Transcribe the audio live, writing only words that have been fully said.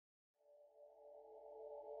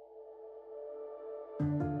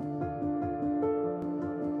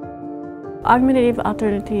Augmentative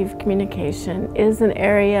alternative communication is an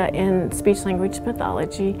area in speech-language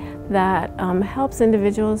pathology that helps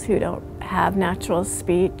individuals who don't have natural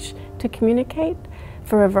speech to communicate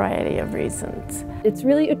for a variety of reasons. It's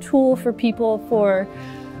really a tool for people for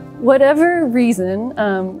whatever reason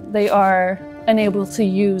they are unable to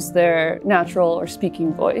use their natural or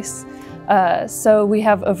speaking voice. So we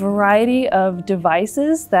have a variety of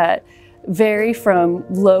devices that vary from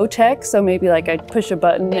low tech, so maybe like I push a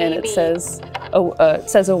button and it says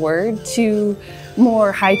a word, to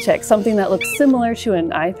more high tech, something that looks similar to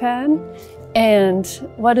an iPad. And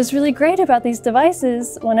what is really great about these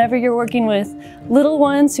devices, whenever you're working with little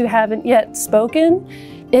ones who haven't yet spoken,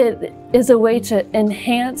 it is a way to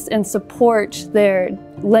enhance and support their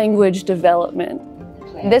language development.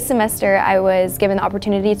 This semester I was given the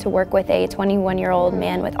opportunity to work with a 21-year-old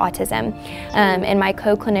man with autism, and my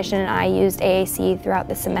co-clinician and I used AAC throughout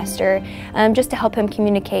the semester just to help him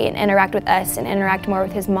communicate and interact with us and interact more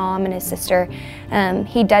with his mom and his sister.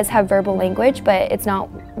 He does have verbal language, but it's not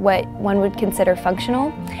what one would consider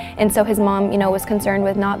functional, and so his mom, was concerned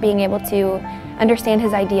with not being able to understand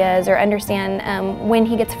his ideas or understand when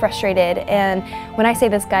he gets frustrated. And when I say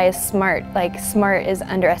this guy is smart, like smart is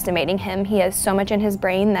underestimating him. He has so much in his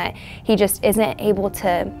brain that he just isn't able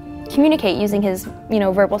to communicate using his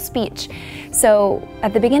verbal speech. So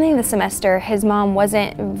at the beginning of the semester, his mom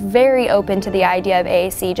wasn't very open to the idea of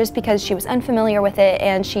AAC just because she was unfamiliar with it,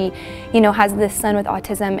 and she has this son with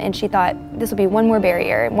autism, and she thought this will be one more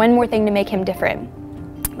barrier, one more thing to make him different.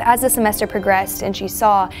 As the semester progressed and she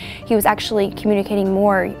saw he was actually communicating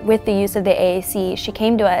more with the use of the AAC, she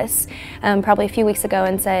came to us probably a few weeks ago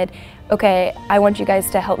and said, okay, I want you guys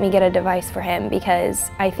to help me get a device for him because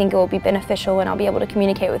I think it will be beneficial and I'll be able to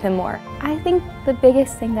communicate with him more. I think the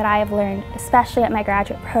biggest thing that I have learned, especially at my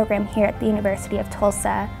graduate program here at the University of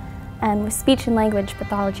Tulsa, with speech and language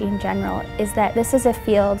pathology in general, is that this is a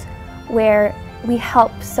field where we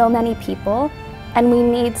help so many people, and we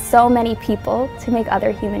need so many people to make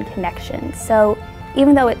other human connections. So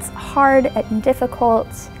even though it's hard and difficult,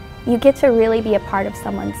 you get to really be a part of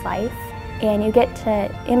someone's life, and you get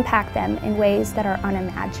to impact them in ways that are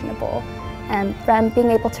unimaginable. From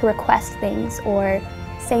being able to request things or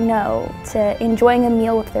say no, to enjoying a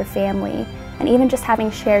meal with their family, and even just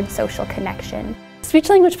having shared social connection.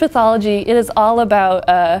 Speech-language pathology, it is all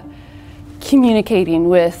about communicating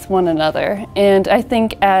with one another, and I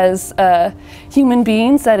think as human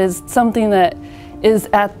beings, that is something that is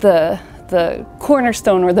at the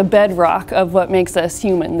cornerstone or the bedrock of what makes us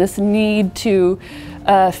human, this need to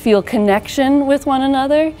feel connection with one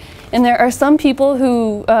another. And there are some people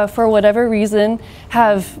who, for whatever reason,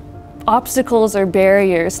 have obstacles or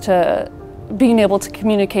barriers to being able to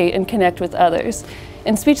communicate and connect with others.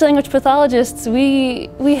 And speech-language pathologists, we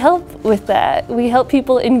help with that. We help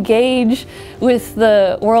people engage with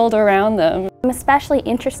the world around them. I'm especially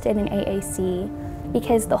interested in AAC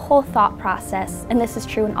because the whole thought process, and this is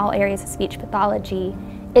true in all areas of speech pathology,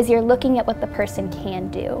 is you're looking at what the person can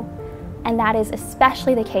do. And that is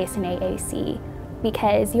especially the case in AAC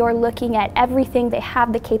because you're looking at everything they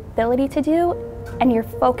have the capability to do, and you're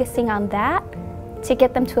focusing on that to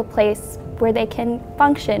get them to a place where they can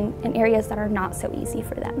function in areas that are not so easy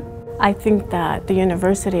for them. I think that the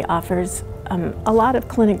university offers a lot of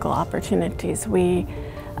clinical opportunities. We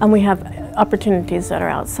have opportunities that are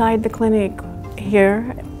outside the clinic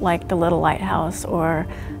here, like the Little Lighthouse or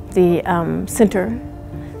the Center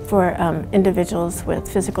for individuals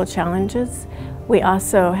with physical challenges. We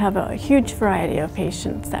also have a huge variety of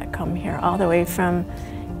patients that come here, all the way from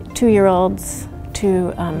 2-year-olds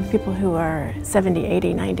to people who are 70,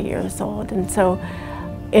 80, 90 years old. And so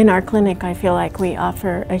in our clinic, I feel like we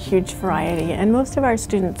offer a huge variety, and most of our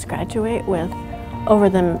students graduate with over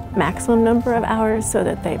the maximum number of hours so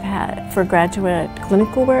that they've had for graduate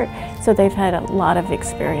clinical work, so they've had a lot of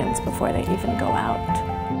experience before they even go out.